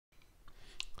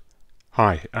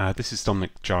Hi, this is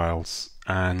Dominic Giles,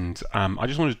 and I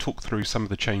just wanted to talk through some of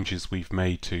the changes we've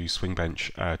made to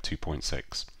Swingbench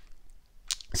 2.6.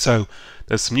 So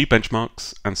there's some new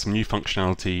benchmarks and some new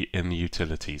functionality in the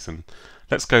utilities, and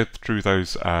let's go through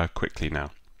those quickly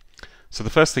now. So the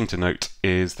first thing to note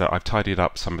is that I've tidied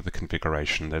up some of the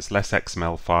configuration. There's less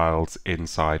XML files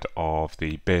inside of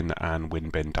the bin and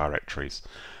WinBin directories,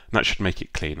 and that should make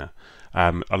it cleaner.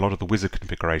 A lot of the wizard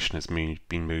configuration has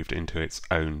been moved into its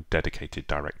own dedicated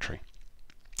directory.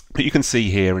 But you can see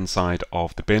here inside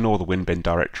of the bin or the WinBin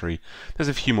directory, there's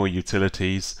a few more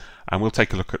utilities, and we'll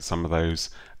take a look at some of those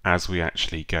as we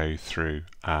actually go through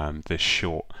this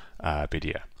short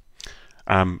video.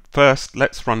 First,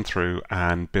 let's run through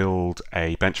and build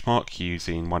a benchmark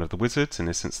using one of the wizards. In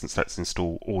this instance, let's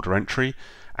install order entry.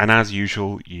 And as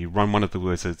usual, you run one of the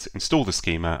wizards, install the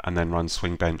schema, and then run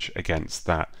Swingbench against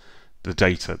the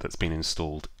data that's been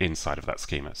installed inside of that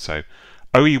schema. So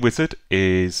OE wizard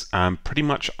is pretty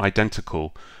much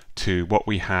identical to what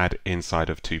we had inside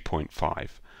of 2.5.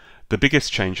 The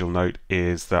biggest change you'll note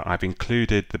is that I've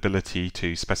included the ability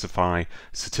to specify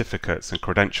certificates and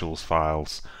credentials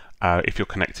files if you're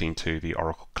connecting to the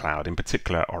Oracle Cloud, in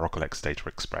particular Oracle Exadata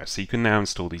Express. So you can now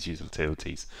install these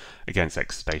utilities against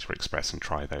Exadata Express and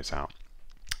try those out.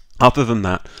 Other than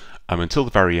that, until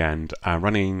the very end,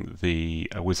 running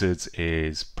the wizards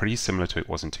is pretty similar to it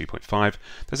was in 2.5.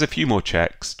 There's a few more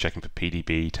checks, checking for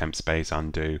PDB, temp space,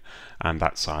 undo, and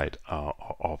that side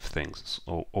of things.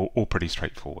 All pretty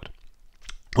straightforward.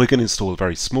 We're going to install a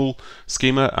very small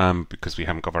schema because we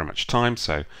haven't got very much time.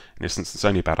 So in this instance, it's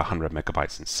only about 100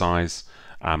 megabytes in size.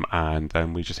 And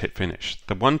then we just hit finish.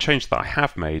 The one change that I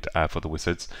have made for the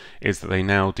wizards is that they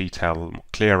now detail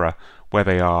clearer where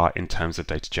they are in terms of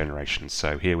data generation.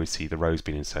 So here we see the rows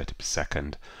being inserted per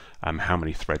second, how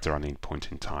many threads are on any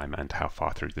point in time, and how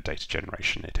far through the data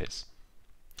generation it is.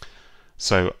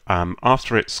 So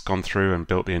after it's gone through and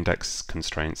built the index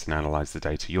constraints and analyzed the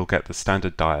data, you'll get the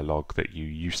standard dialog that you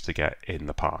used to get in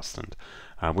the past. And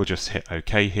we'll just hit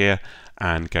OK here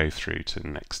and go through to the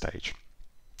next stage.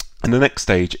 And the next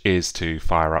stage is to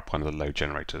fire up one of the load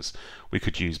generators. We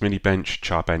could use MiniBench,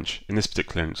 CharBench. In this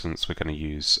particular instance, we're going to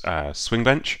use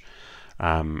Swingbench.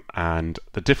 And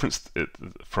the difference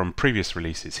from previous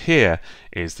releases here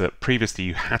is that previously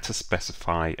you had to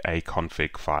specify a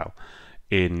config file.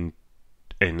 In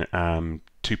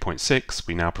 2.6,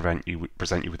 we now present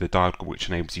you with a dialog which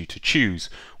enables you to choose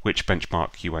which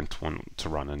benchmark you want to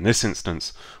run. In this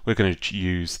instance, we're going to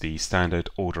use the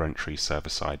standard order entry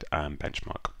server-side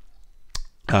benchmark.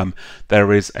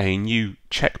 There is a new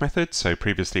check method, so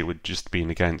previously it would just been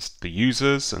against the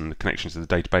users and the connections to the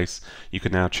database. You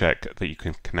can now check that you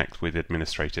can connect with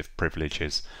administrative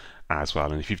privileges as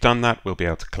well, and if you've done that, we'll be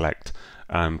able to collect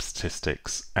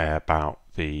statistics about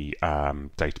the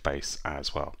database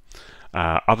as well.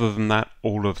 Other than that,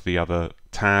 all of the other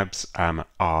tabs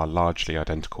are largely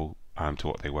identical to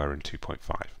what they were in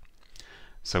 2.5.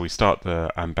 So we start the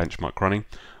benchmark running.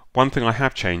 One thing I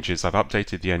have changed is I've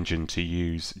updated the engine to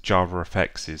use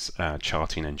JavaFX's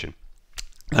charting engine.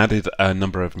 Added a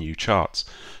number of new charts.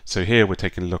 So here we're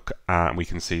taking a look and we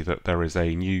can see that there is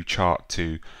a new chart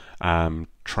to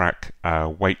track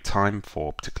wait time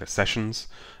for particular sessions.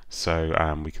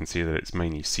 So we can see that it's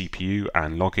mainly CPU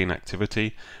and login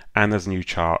activity, and there's a new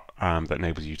chart that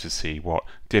enables you to see what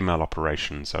DML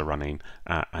operations are running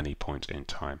at any point in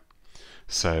time.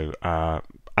 So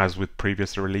as with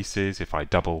previous releases, if I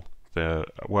double the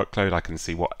workload, I can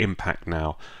see what impact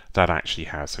now that actually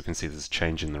has. So I can see there's a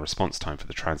change in the response time for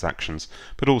the transactions,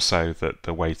 but also that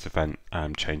the wait event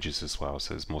changes as well.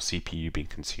 So there's more CPU being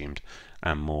consumed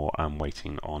and more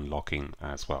waiting on logging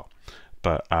as well.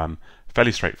 But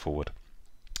fairly straightforward.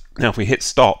 Now if we hit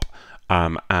stop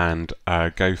and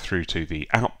go through to the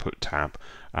output tab,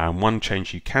 one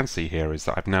change you can see here is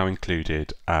that I've now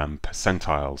included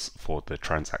percentiles for the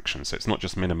transaction. So it's not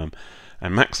just minimum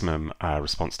and maximum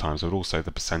response times, but also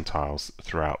the percentiles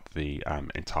throughout the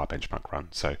entire benchmark run.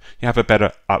 So you have a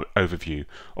better overview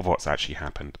of what's actually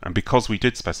happened. And because we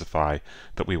did specify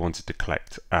that we wanted to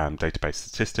collect database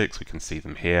statistics, we can see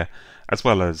them here, as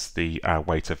well as the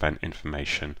wait event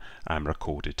information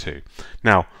recorded too.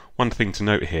 Now, one thing to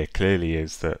note here clearly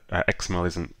is that XML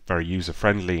isn't very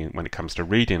user-friendly when it comes to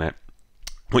reading it.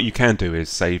 What you can do is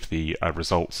save the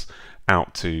results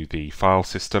out to the file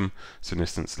system. So in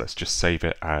this instance, let's just save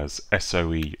it as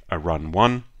SOE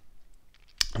run1.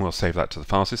 We'll save that to the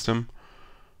file system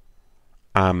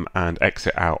and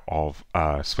exit out of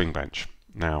Swingbench.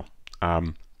 Now,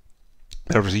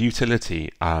 there is a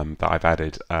utility that I've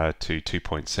added to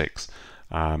 2.6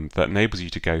 that enables you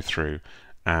to go through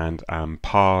and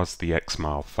parse the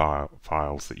XML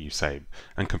files that you save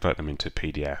and convert them into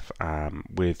PDF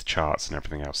with charts and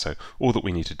everything else. So all that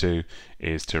we need to do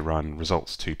is to run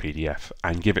results to PDF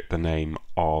and give it the name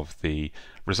of the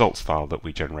results file that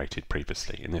we generated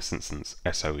previously, in this instance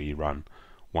SOE run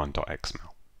 1.xml.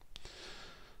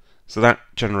 So that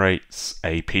generates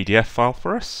a PDF file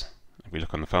for us. If we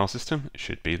look on the file system, it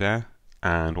should be there,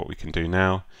 and what we can do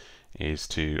now is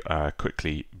to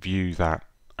quickly view that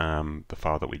the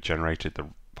file that we generated, the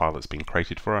file that's been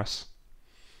created for us.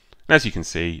 And as you can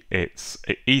see, it's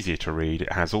easier to read.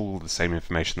 It has all the same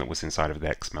information that was inside of the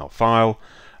XML file.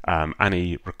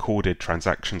 Any recorded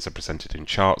transactions are presented in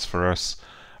charts for us.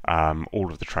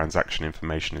 All of the transaction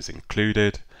information is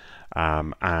included,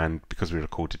 and because we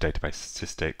recorded database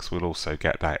statistics, we'll also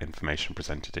get that information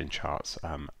presented in charts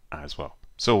as well.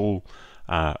 So all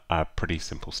pretty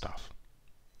simple stuff.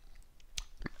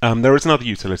 There is another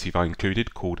utility I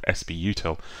included called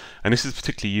sbutil, and this is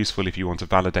particularly useful if you want to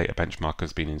validate a benchmark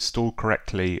has been installed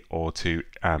correctly or to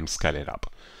scale it up.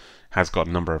 It has got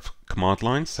a number of command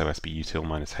lines, so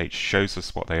sbutil-h shows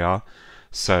us what they are.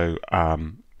 So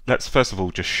let's first of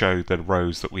all just show the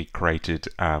rows that we created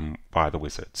via the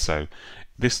wizard. So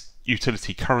this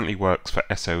utility currently works for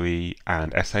SOE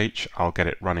and SH. I'll get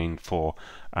it running for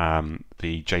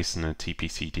the JSON and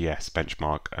tpc-ds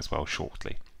benchmark as well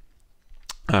shortly.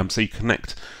 So you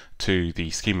connect to the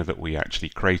schema that we actually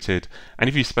created, and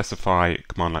if you specify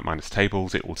command like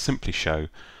 -tables, it will simply show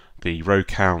the row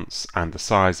counts and the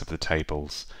size of the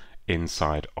tables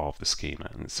inside of the schema.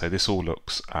 And so this all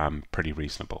looks pretty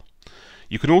reasonable.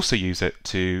 You can also use it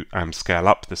to scale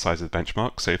up the size of the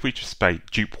benchmark. So if we just say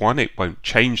dupe1, it won't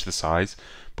change the size,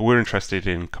 but we're interested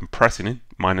in compressing it.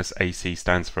 -AC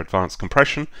stands for advanced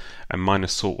compression, and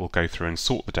 -sort will go through and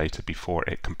sort the data before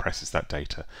it compresses that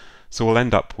data. So we'll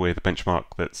end up with a benchmark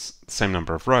that's the same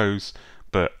number of rows,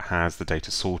 but has the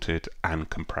data sorted and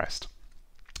compressed.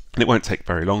 And it won't take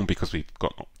very long because we've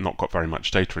not got very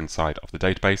much data inside of the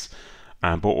database.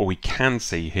 But what we can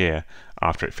see here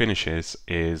after it finishes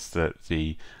is that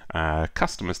the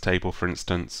customers table, for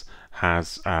instance,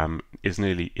 is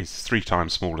 3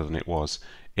 times smaller than it was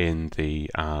in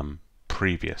the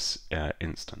previous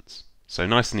instance. So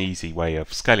nice and easy way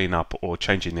of scaling up or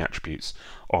changing the attributes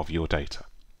of your data.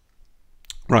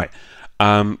 Right,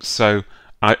 so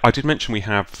I did mention we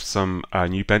have some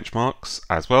new benchmarks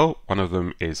as well. One of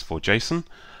them is for JSON.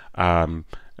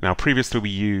 Now previously we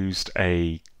used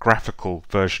a graphical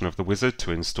version of the wizard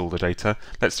to install the data.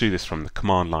 Let's do this from the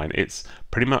command line. It's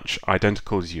pretty much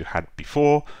identical as you had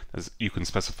before, as you can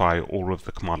specify all of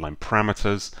the command line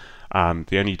parameters.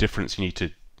 The only difference you need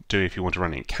to do if you want to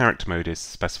run it in character mode is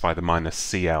specify the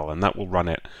 -cl, and that will run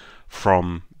it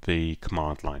from the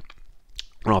command line,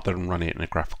 rather than run it in a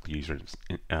graphical user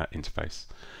interface.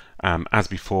 As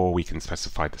before, we can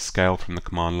specify the scale from the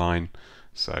command line.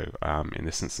 So in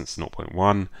this instance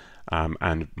 0.1,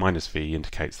 and -v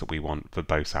indicates that we want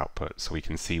verbose output, so we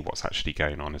can see what's actually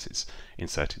going on as it's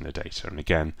inserting the data. And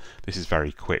again, this is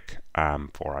very quick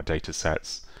for our data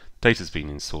sets. Data's been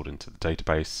installed into the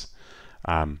database,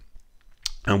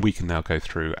 and we can now go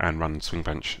through and run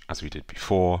Swingbench as we did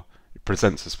before. It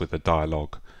presents us with a dialog.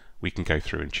 We can go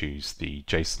through and choose the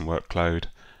JSON workload,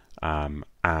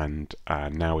 and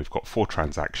now we've got 4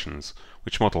 transactions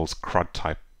which models CRUD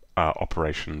type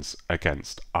operations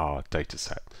against our data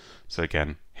set. So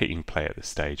again, hitting play at this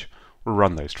stage will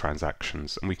run those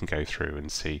transactions, and we can go through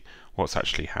and see what's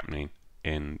actually happening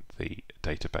in the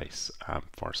database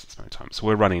for us at this moment in time. So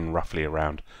we're running roughly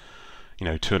around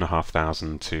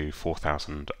 2,500 to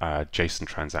 4,000 JSON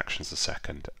transactions a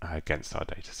second against our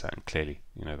data set, and clearly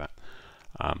that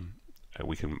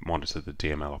we can monitor the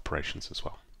DML operations as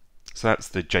well. So that's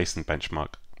the JSON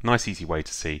benchmark. Nice easy way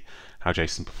to see how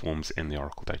JSON performs in the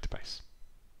Oracle database.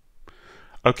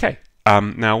 Okay,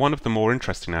 now one of the more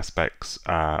interesting aspects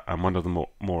and one of the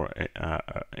more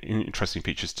interesting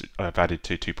features I've added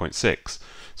to 2.6,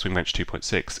 Swingbench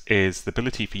 2.6, is the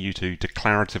ability for you to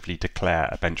declaratively declare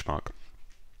a benchmark.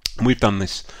 And we've done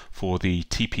this for the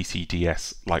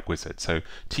tpc-ds like wizard. So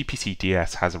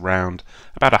tpc-ds has around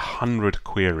about 100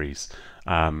 queries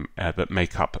that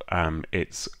make up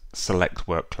its select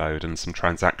workload and some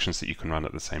transactions that you can run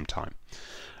at the same time.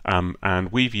 And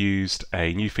we've used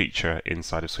a new feature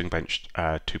inside of Swingbench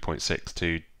 2.6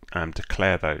 to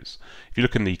declare those. If you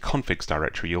look in the configs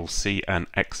directory, you'll see an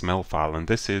XML file, and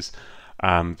this is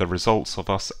the results of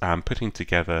us putting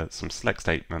together some select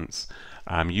statements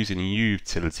using a new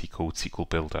utility called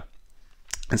ConsecoBuilder.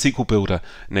 And ConsecoBuilder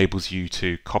enables you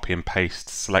to copy and paste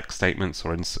select statements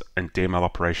or and DML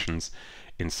operations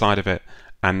inside of it,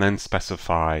 and then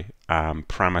specify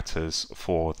parameters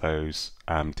for those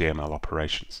DML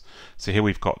operations. So here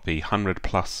we've got the 100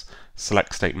 plus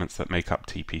select statements that make up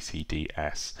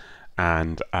tpc-ds,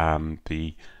 and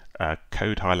the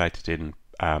code highlighted in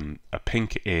a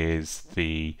pink is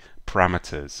the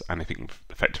parameters, and I think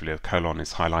effectively a colon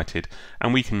is highlighted,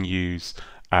 and we can use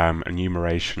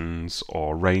enumerations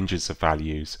or ranges of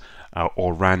values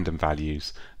or random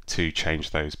values to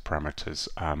change those parameters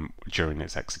during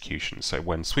its execution. So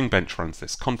when Swingbench runs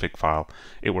this config file,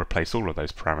 it will replace all of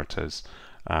those parameters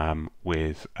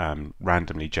with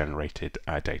randomly generated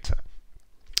data.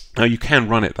 Now you can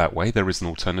run it that way. There is an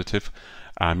alternative.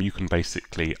 You can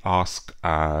basically ask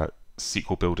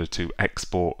ConsecoBuilder to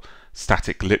export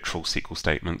static literal SQL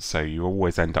statements, so you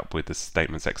always end up with the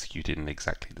statements executed in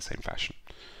exactly the same fashion.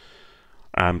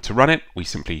 To run it, we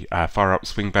simply fire up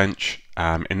Swingbench.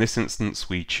 In this instance,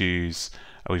 we've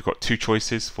got two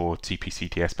choices for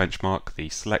tpc-ds benchmark: the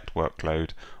select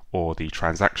workload or the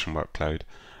transaction workload.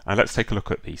 Let's take a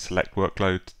look at the select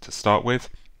workload to start with.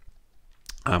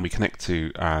 We connect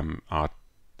to our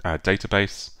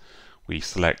database. We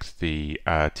select the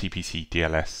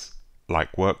tpc-ds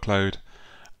like workload,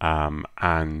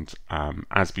 and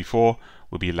as before,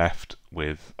 we'll be left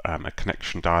with a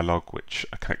connection dialog which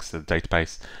connects to the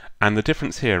database. And the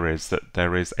difference here is that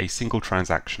there is a single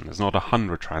transaction. There's not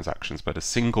 100 transactions, but a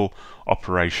single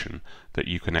operation that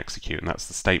you can execute, and that's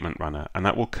the statement runner. And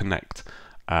that will connect,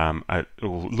 it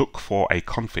will look for a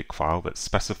config file that's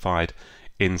specified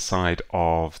inside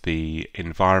of the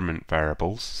environment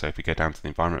variables. So if we go down to the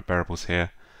environment variables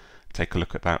here, take a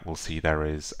look at that, we'll see there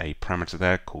is a parameter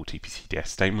there called tpc-ds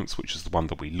statements, which is the one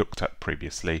that we looked at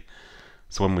previously.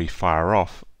 So when we fire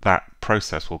off, that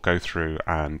process will go through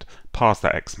and parse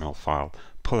that XML file,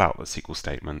 pull out the SQL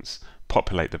statements,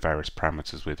 populate the various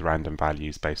parameters with random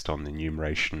values based on the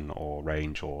enumeration or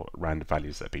range or random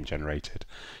values that have been generated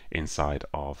inside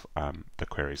of the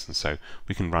queries. And so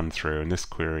we can run through, and this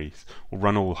query will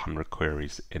run all 100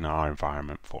 queries in our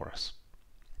environment for us.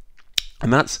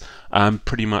 And that's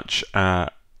pretty much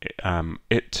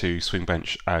it to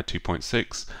Swingbench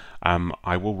 2.6.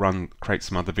 I will create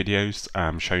some other videos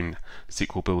showing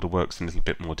ConsecoBuilder works in a little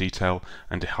bit more detail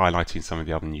and highlighting some of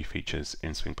the other new features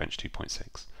in Swingbench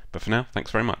 2.6. But for now,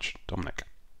 thanks very much. Dominic.